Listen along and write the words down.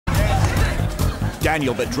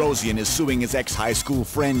Daniel Bedrosian is suing his ex-high school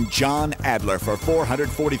friend John Adler for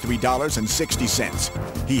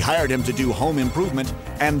 $443.60. He hired him to do home improvement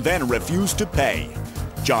and then refused to pay.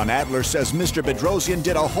 John Adler says Mr. Bedrosian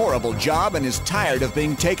did a horrible job and is tired of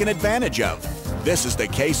being taken advantage of. This is the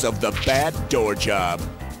case of the bad door job.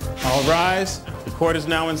 All rise. The court is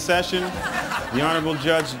now in session. The Honorable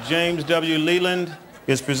Judge James W. Leland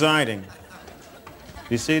is presiding.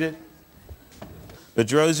 Be seated.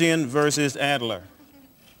 Bedrosian versus Adler.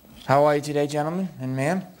 How are you today, gentlemen and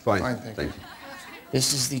ma'am? Fine, thank you.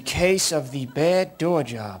 This is the case of the bad door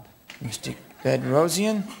job. Mr.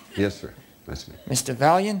 Bedrosian? Yes, sir. That's me. Mr.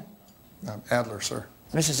 Valiant? Adler, sir.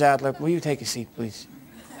 Mrs. Adler, will you take a seat, please?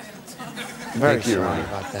 Very Thank you, Your sorry Honor.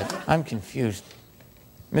 about that. I'm confused.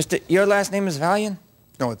 Your last name is Valiant?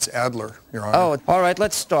 No, it's Adler, Your Honor. Oh, all right,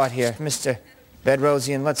 let's start here. Mr.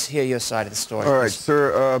 Bedrosian, let's hear your side of the story. All right, please.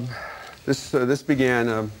 sir. This began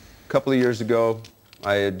a couple of years ago.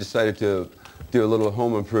 I had decided to do a little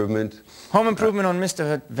home improvement. Home improvement on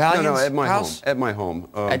Mr. Valiant's No, at my house? home. At my home.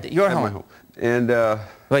 At your home? My home. And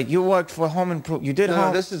Wait, you worked for home improvement. You did no,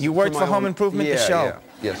 home. this is you worked for home own, improvement. Yeah, the show. Yeah.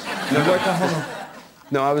 Yes. You worked on home.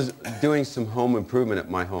 No, I was doing some home improvement at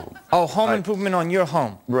my home. Oh, home improvement on your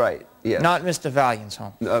home. Right. Yes. Not Mr. Valiant's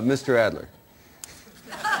home. Mr. Adler.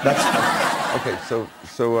 That's Okay, so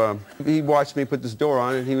he watched me put this door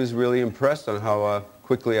on, and he was really impressed on how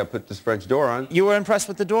quickly I put this French door on. You were impressed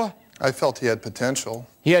with the door? I felt he had potential.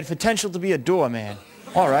 He had potential to be a doorman.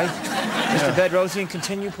 All right. Mr. Bedrosian,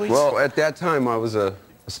 continue, please. Well, at that time, I was a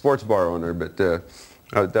sports bar owner, but that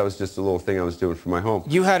was just a little thing I was doing for my home.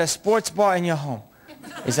 You had a sports bar in your home.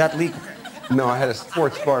 Is that legal? No, I had a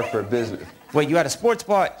sports bar for a business. Wait, you had a sports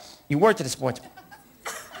bar. You worked at a sports bar.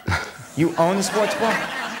 You own the sports bar?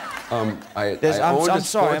 I'm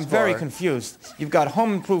sorry, I'm very confused. You've got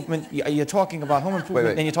home improvement. You're talking about home improvement,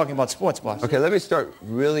 Wait. then you're talking about sports bars. Okay, let me start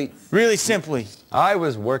really simply. I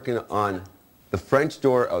was working on the French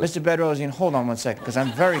door. Mr. Bedrosian, hold on one second, because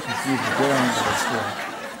I'm very confused with your end of the story.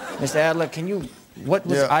 Mr. Adler, can you, what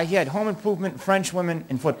was, Yeah. he had home improvement, French women,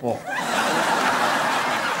 and football.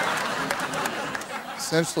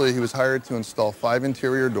 Essentially, he was hired to install 5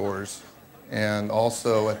 interior doors, and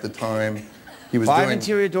also at the time, he was 5 doing...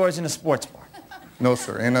 interior doors in a sports bar. No,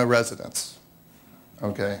 sir, in a residence.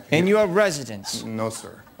 Okay. In your residence. No,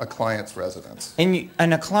 sir, a client's residence. In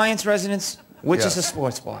a client's residence, which is Yes. a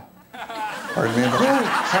sports bar. Pardon me? Who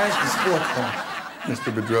has the sports bar?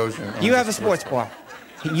 Mr. Bedrosian. You have a sports bar.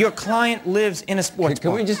 Your client lives in a sports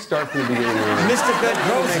Can bar. we just start from the beginning? Mr. Make it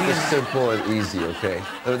Bedrosian. simple and easy, okay?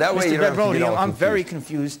 That way Mr. you don't have to get Bedrosian, all I'm very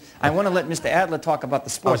confused. confused. I want to let Mr. Adler talk about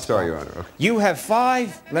the sports sorry, bar. Your Honor. Okay. You have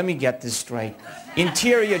 5, let me get this straight,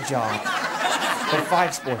 interior jobs for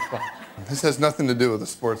 5 sports bars. This has nothing to do with the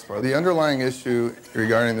sports bar. The underlying issue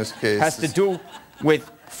regarding this case Has to is... do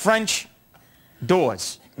with French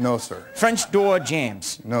doors. No, sir. French door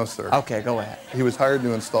jams. No, sir. Okay, go ahead. He was hired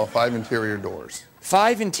to install 5 interior doors.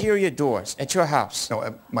 5 interior doors at your house. No,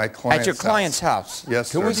 at my client's At your client's house. Yes,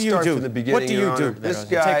 sir. Can we do you start do? from the beginning, What do you Your do, Honor? This Bedrosian?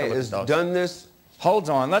 guy Take a look has at those. done this. Hold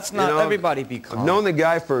on, let's not everybody be calm. I've known the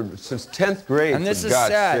guy since 10th grade. And this for is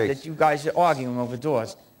God's sad sakes. that you guys are arguing over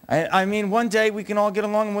doors. I mean, one day we can all get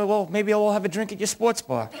along and maybe we'll have a drink at your sports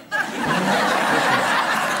bar.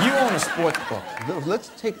 You own a sports bar. No, let's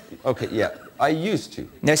take... Okay, yeah. I used to.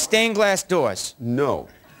 They're stained glass doors. No.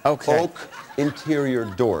 Okay. Oak interior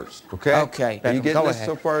doors, okay? Okay, Are you Beckham, getting go this ahead.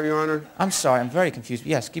 so far, Your Honor? I'm sorry, I'm very confused.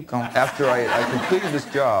 Yes, keep going. After I completed this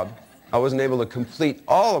job, I wasn't able to complete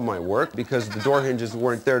all of my work because the door hinges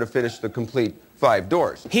weren't there to finish the complete 5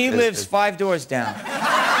 doors. He lives 5 doors down. No.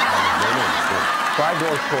 5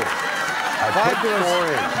 doors total. I 5 put doors. 4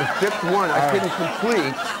 in. The 5th one I couldn't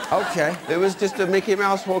complete. Okay. It was just a Mickey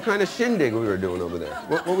Mouse whole kind of shindig we were doing over there.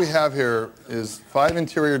 What we have here is 5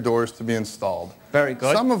 interior doors to be installed. Very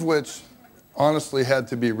good. Some of which honestly had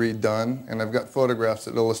to be redone, and I've got photographs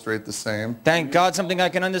that illustrate the same. Thank God, something I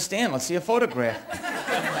can understand. Let's see a photograph.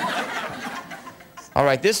 All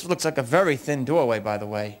right, this looks like a very thin doorway, by the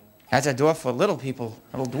way. That's a door for little people,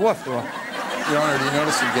 a little dwarf door. Your Honor, do you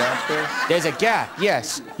notice a gap there? There's a gap,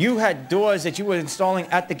 yes. You had doors that you were installing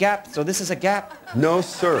at the gap, so this is a gap? No,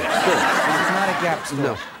 sir. This is not a gap store.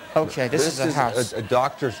 No. Okay, this is a house. a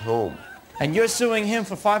doctor's home. And you're suing him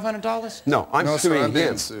for $500? No, I'm No, sir, suing I'm being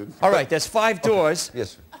him. sued. All right, there's 5 doors.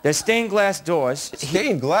 Yes, sir. There's stained glass doors.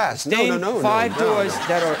 Stained glass? No. 5 doors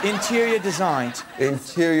that are interior designed.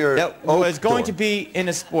 Interior That oak was going door. to be in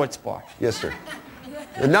a sports bar. Yes, sir.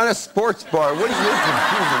 Not a sports bar. What is your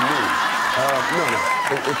confusing me? No.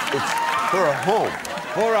 It's for a home.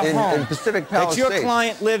 For a home. In Pacific that Palisades. your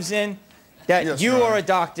client lives in, that Yes, you Your are Honor. a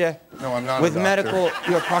doctor No, I'm not with a doctor. medical,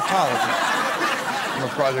 you're a proctologist. I'm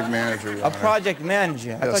a project manager, Your A Honor. project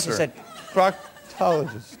manager. I thought you sir. said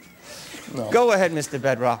proctologist. No. Go ahead, Mr.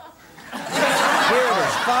 Bedrock. Here it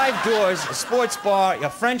is. 5 doors, a sports bar, your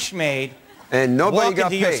French maid. And nobody Walk got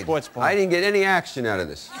into your paid. sports bar. I didn't get any action out of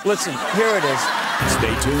this. Listen, here it is.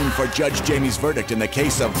 Stay tuned for Judge Jamie's verdict in the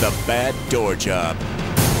case of the bad door job.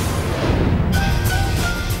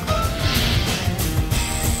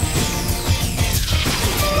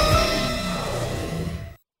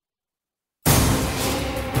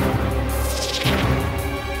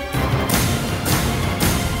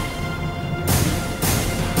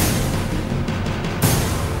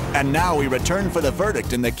 And now we return for the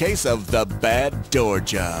verdict in the case of the bad door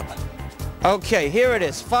job. Okay, here it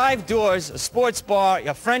is. 5 doors, a sports bar,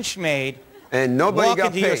 your French maid. And nobody Walk got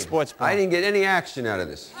into your paid. sports bar. I didn't get any action out of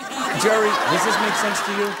this. Jerry, does this make sense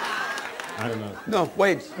to you? I don't know. No,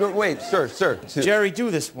 wait, sir. Jerry,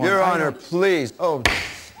 do this one. Your I Honor, know. please. Oh,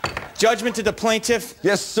 Judgment to the plaintiff,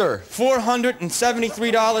 yes, sir.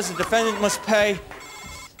 $473 the defendant must pay.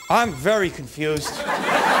 I'm very confused.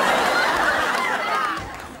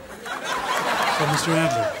 So, Mr.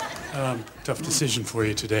 Adler, tough decision for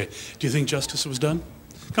you today. Do you think justice was done?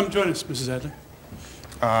 Come join us, Mrs. Adler.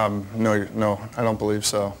 No, I don't believe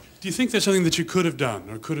so. Do you think there's something that you could have done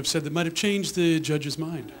or could have said that might have changed the judge's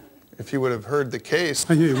mind? If he would have heard the case,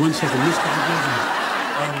 I hear you. 1 second. Mr.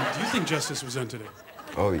 Adler, do you think justice was done today?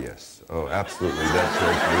 Oh, yes. Oh, absolutely. That's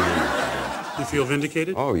right. You feel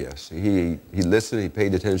vindicated? Oh, yes. He listened, he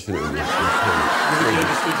paid attention. And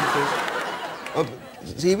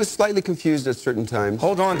he was slightly confused at certain times.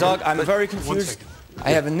 Hold on, Doug. I'm very 1 confused. second. I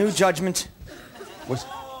have a new judgment. What's-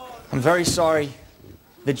 I'm very sorry.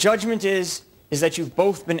 The judgment is that you've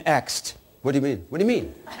both been X'd. What do you mean? What do you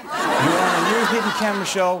mean? You're on a new hidden camera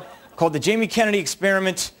show called the Jamie Kennedy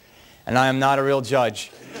Experiment, and I am not a real judge.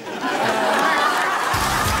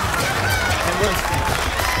 And listen,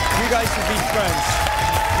 you guys should be friends.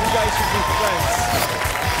 You guys should be friends.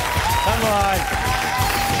 Come on.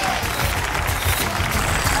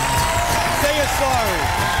 Say you're sorry.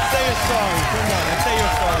 Say you're sorry. Come on, say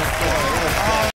you're sorry.